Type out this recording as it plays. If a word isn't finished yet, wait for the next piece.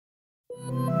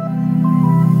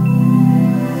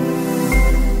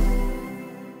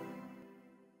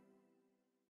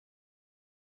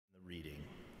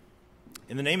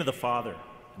In the name of the Father,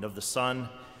 and of the Son,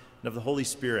 and of the Holy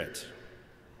Spirit.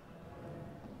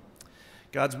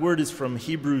 God's word is from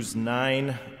Hebrews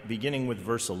 9, beginning with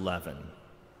verse 11.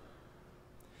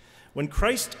 When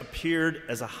Christ appeared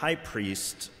as a high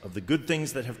priest of the good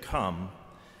things that have come,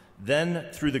 then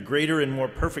through the greater and more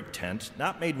perfect tent,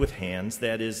 not made with hands,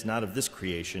 that is, not of this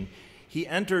creation, he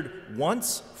entered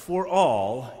once for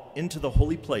all into the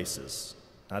holy places,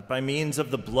 not by means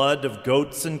of the blood of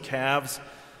goats and calves,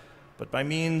 but by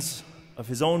means of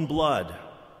his own blood,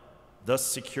 thus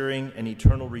securing an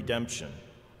eternal redemption.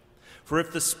 For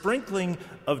if the sprinkling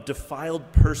of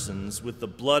defiled persons with the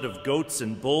blood of goats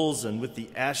and bulls and with the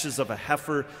ashes of a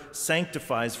heifer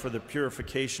sanctifies for the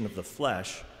purification of the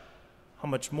flesh, how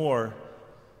much more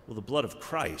will the blood of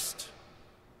Christ,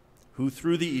 who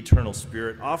through the eternal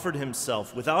Spirit offered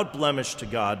himself without blemish to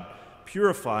God,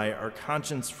 purify our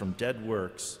conscience from dead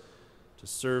works to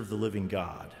serve the living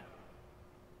God?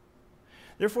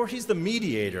 Therefore, he's the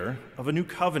mediator of a new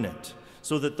covenant,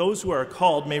 so that those who are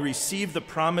called may receive the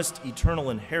promised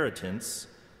eternal inheritance,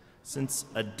 since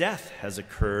a death has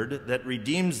occurred that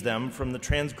redeems them from the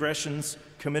transgressions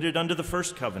committed under the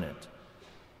first covenant.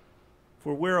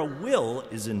 For where a will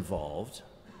is involved,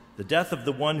 the death of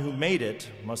the one who made it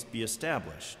must be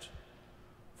established.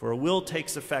 For a will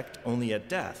takes effect only at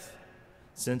death,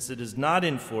 since it is not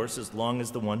in force as long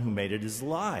as the one who made it is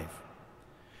alive.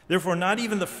 Therefore, not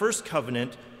even the first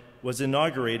covenant was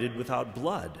inaugurated without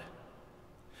blood.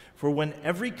 For when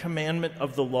every commandment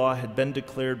of the law had been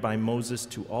declared by Moses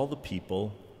to all the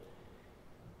people,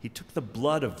 he took the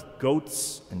blood of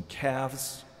goats and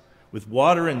calves with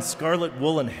water and scarlet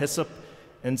wool and hyssop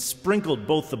and sprinkled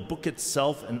both the book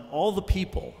itself and all the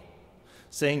people,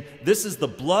 saying, "This is the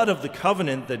blood of the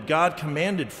covenant that God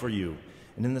commanded for you."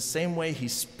 And in the same way, he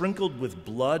sprinkled with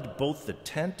blood both the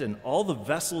tent and all the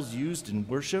vessels used in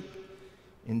worship.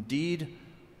 Indeed,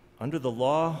 under the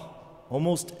law,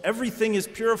 almost everything is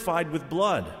purified with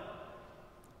blood.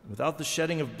 Without the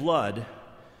shedding of blood,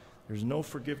 there's no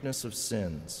forgiveness of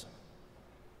sins.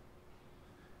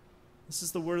 This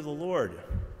is the word of the Lord.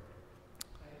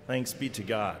 Thanks be to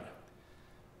God.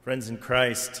 Friends in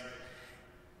Christ,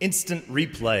 instant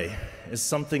replay is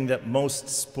something that most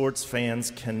sports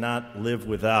fans cannot live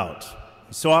without.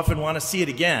 We so often want to see it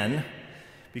again,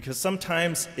 because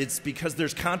sometimes it's because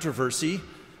there's controversy.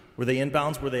 Were they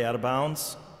inbounds? Were they out of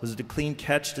bounds? Was it a clean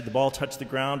catch? Did the ball touch the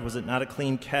ground? Was it not a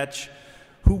clean catch?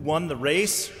 Who won the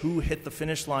race? Who hit the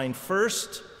finish line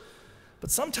first?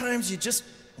 But sometimes you just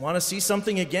want to see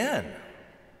something again.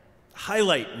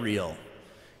 Highlight reel.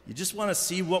 You just want to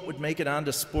see what would make it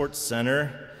onto Sports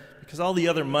Center, because all the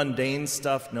other mundane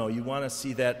stuff, no, you want to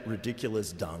see that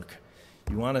ridiculous dunk.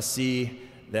 You want to see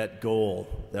that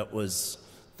goal that was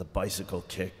the bicycle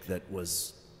kick that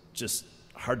was just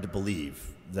hard to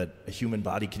believe that a human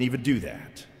body can even do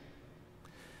that.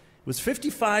 It was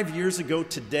 55 years ago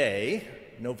today,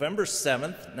 November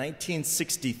 7th,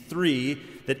 1963,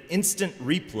 that instant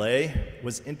replay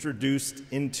was introduced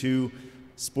into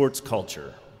sports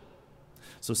culture.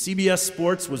 So CBS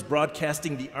Sports was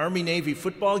broadcasting the Army-Navy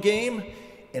football game,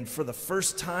 and for the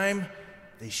first time,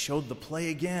 they showed the play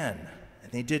again.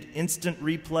 And they did instant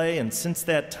replay, and since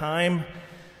that time,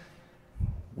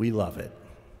 we love it.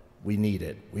 We need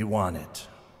it. We want it.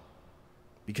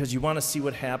 Because you want to see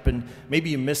what happened.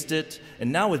 Maybe you missed it.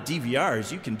 And now with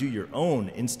DVRs, you can do your own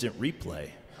instant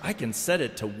replay. I can set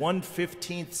it to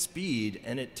 1/15th speed,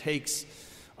 and it takes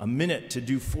a minute to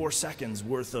do 4 seconds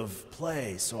worth of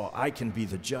play, so I can be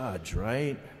the judge,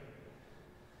 right?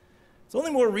 It's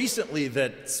only more recently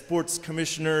that sports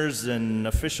commissioners and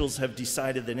officials have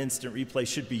decided that instant replay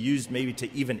should be used maybe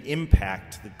to even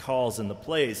impact the calls and the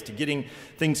plays, to getting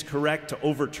things correct, to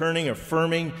overturning or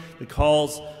affirming the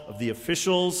calls of the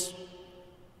officials.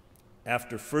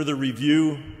 After further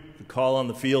review, the call on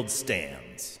the field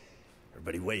stands.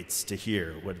 Everybody waits to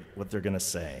hear what they're going to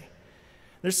say.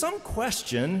 There's some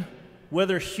question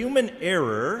whether human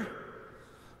error,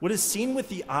 what is seen with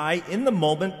the eye in the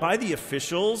moment by the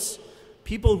officials,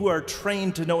 people who are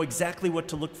trained to know exactly what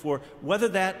to look for, whether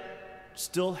that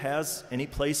still has any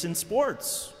place in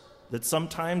sports. That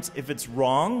sometimes if it's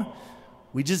wrong,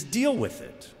 we just deal with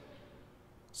it.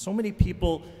 So many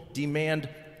people demand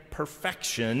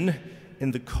perfection in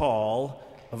the call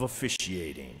of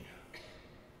officiating.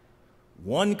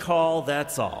 One call,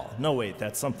 that's all. No, wait,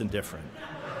 that's something different.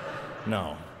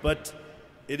 No, but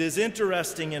it is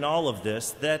interesting in all of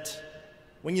this that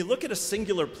when you look at a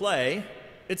singular play,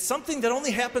 it's something that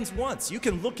only happens once. You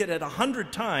can look at it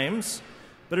 100 times,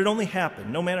 but it only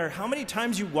happened. No matter how many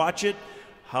times you watch it,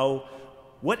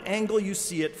 what angle you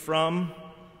see it from,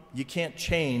 you can't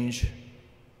change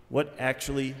what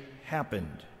actually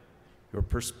happened. Your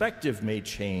perspective may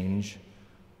change,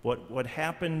 but what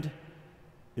happened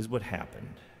is what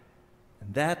happened.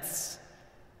 And that's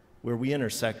where we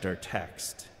intersect our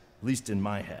text, at least in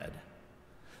my head.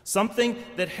 Something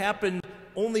that happened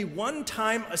only one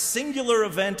time, a singular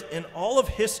event in all of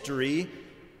history,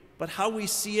 but how we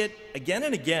see it again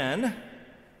and again,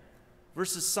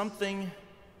 versus something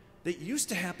that used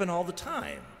to happen all the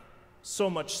time, so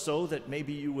much so that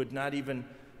maybe you would not even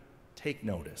take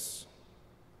notice.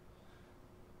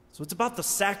 So it's about the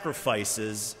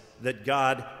sacrifices that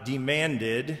God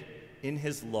demanded in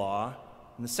his law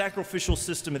and the sacrificial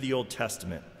system of the Old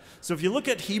Testament. So if you look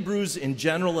at Hebrews in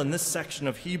general, in this section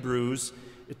of Hebrews,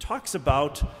 it talks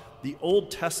about the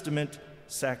Old Testament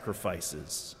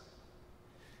sacrifices.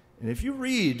 And if you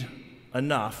read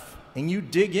enough and you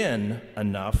dig in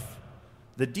enough,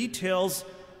 the details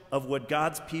of what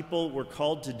God's people were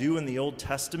called to do in the Old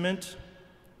Testament,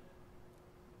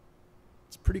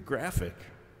 it's pretty graphic.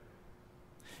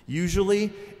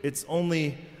 Usually, it's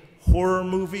only horror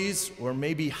movies or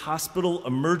maybe hospital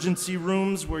emergency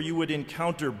rooms where you would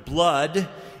encounter blood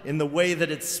in the way that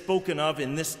it's spoken of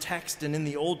in this text and in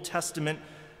the Old Testament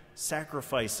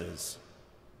sacrifices.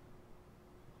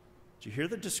 Did you hear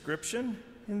the description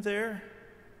in there?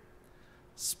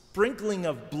 Sprinkling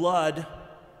of blood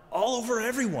all over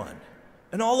everyone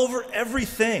and all over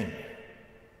everything.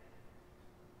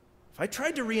 If I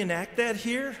tried to reenact that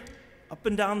here, up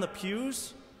and down the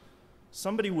pews,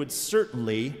 somebody would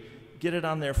certainly get it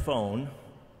on their phone,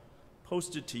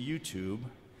 post it to YouTube,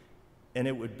 and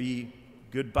it would be,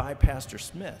 "Goodbye, Pastor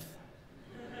Smith."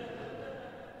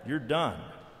 You're done.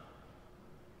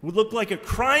 It would look like a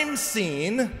crime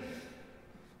scene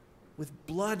with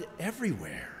blood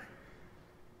everywhere.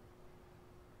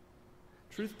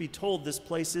 Truth be told, this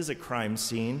place is a crime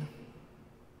scene.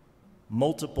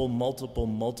 Multiple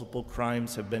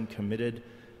crimes have been committed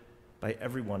by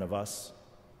every one of us.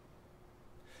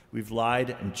 We've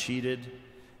lied and cheated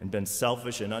and been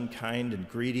selfish and unkind and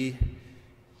greedy.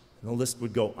 And the list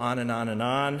would go on and on and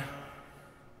on.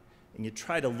 And you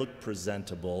try to look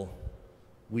presentable.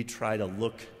 We try to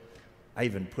look, I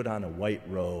even put on a white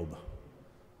robe.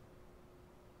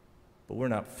 But we're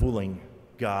not fooling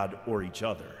God or each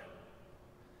other.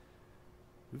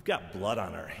 We've got blood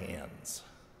on our hands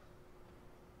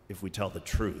if we tell the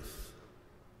truth.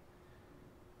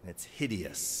 And it's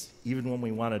hideous, even when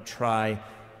we want to try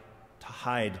to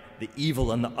hide the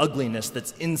evil and the ugliness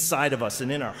that's inside of us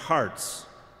and in our hearts.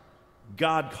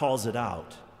 God calls it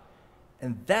out.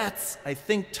 And that's, I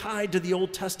think, tied to the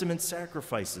Old Testament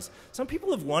sacrifices. Some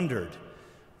people have wondered,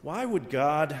 why would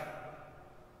God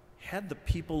have the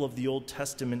people of the Old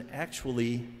Testament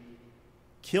actually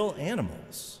kill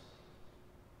animals?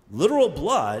 Literal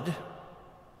blood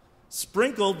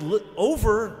sprinkled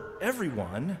over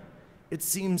everyone. It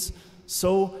seems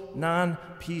so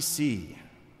non-PC.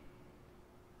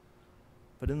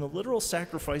 But in the literal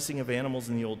sacrificing of animals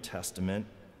in the Old Testament,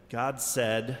 God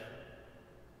said,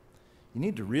 you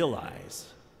need to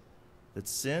realize that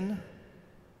sin,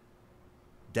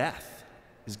 death,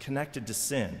 is connected to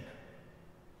sin.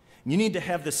 You need to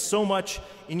have this so much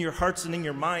in your hearts and in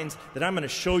your minds that I'm going to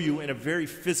show you in a very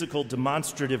physical,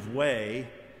 demonstrative way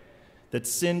that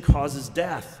sin causes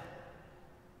death.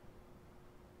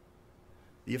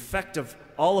 The effect of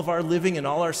all of our living and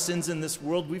all our sins in this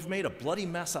world, we've made a bloody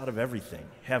mess out of everything,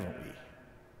 haven't we?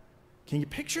 Can you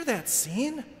picture that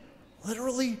scene?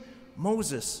 Literally,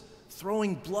 Moses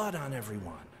throwing blood on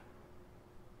everyone.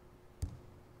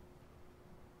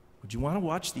 Would you want to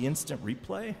watch the instant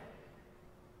replay?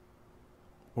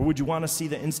 Or would you want to see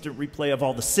the instant replay of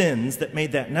all the sins that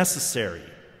made that necessary?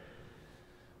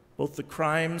 Both the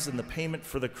crimes and the payment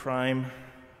for the crime,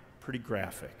 pretty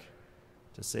graphic,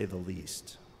 to say the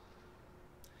least.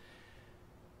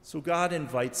 So God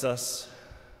invites us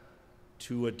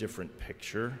to a different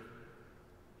picture,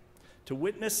 to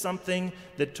witness something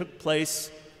that took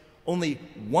place only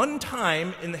one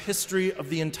time in the history of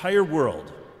the entire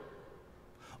world.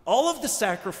 All of the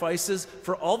sacrifices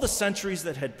for all the centuries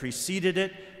that had preceded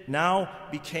it now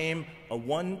became a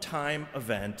one-time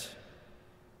event.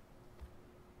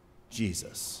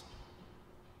 Jesus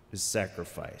is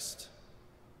sacrificed.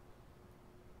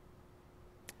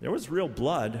 There was real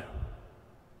blood,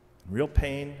 real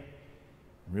pain,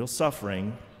 real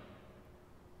suffering.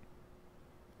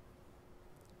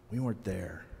 We weren't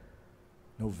there.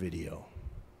 No video.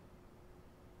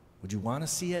 Would you want to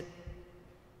see it?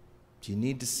 Do you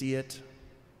need to see it?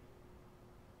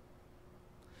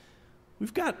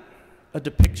 We've got a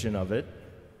depiction of it.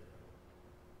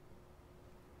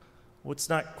 Well, it's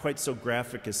not quite so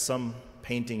graphic as some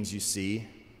paintings you see.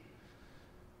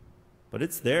 But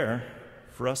it's there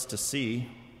for us to see.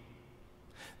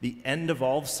 The end of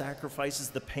all sacrifices,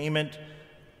 the payment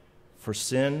for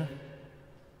sin,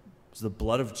 was the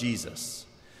blood of Jesus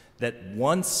that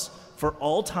once for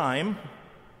all time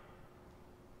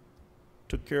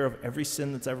took care of every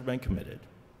sin that's ever been committed.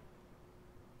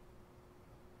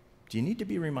 Do you need to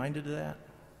be reminded of that?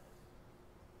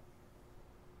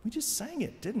 We just sang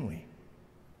it, didn't we?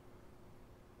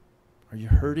 Are you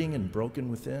hurting and broken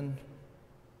within?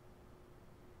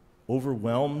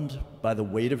 Overwhelmed by the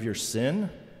weight of your sin?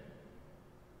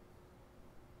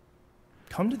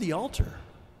 Come to the altar.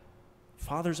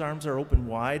 Father's arms are open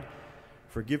wide.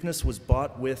 Forgiveness was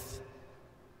bought with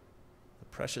the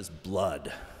precious blood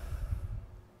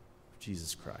of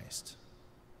Jesus Christ.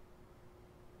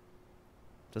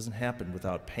 It doesn't happen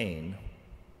without pain,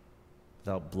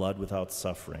 without blood, without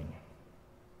suffering.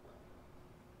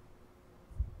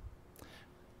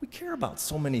 We care about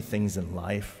so many things in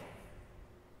life.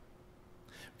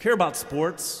 We care about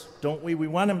sports, don't we? We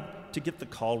want them to get the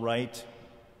call right.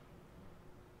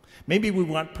 Maybe we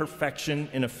want perfection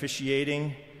in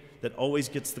officiating that always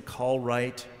gets the call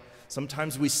right.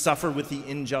 Sometimes we suffer with the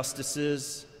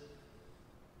injustices.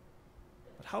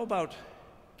 But how about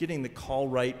getting the call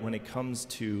right when it comes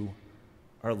to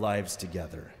our lives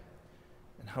together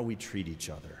and how we treat each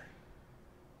other?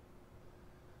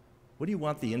 What do you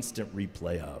want the instant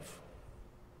replay of?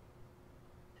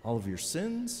 All of your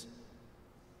sins?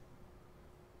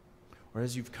 Or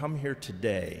as you've come here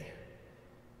today,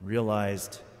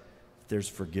 realized there's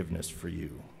forgiveness for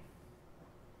you?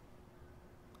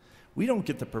 We don't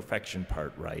get the perfection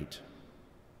part right.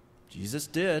 Jesus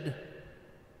did,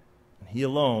 and he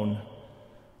alone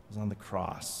was on the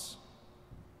cross.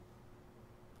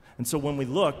 And so when we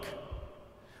look,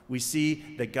 we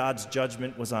see that God's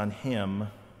judgment was on him,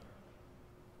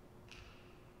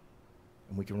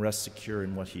 and we can rest secure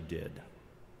in what he did.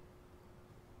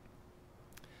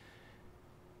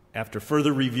 After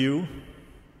further review,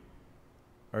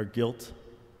 our guilt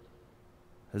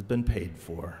has been paid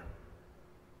for.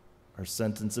 Our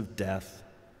sentence of death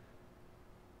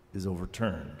is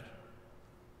overturned.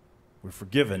 We're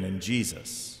forgiven in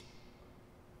Jesus.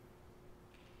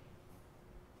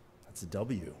 That's a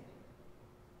W.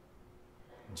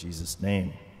 In Jesus'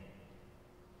 name,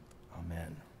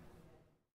 amen.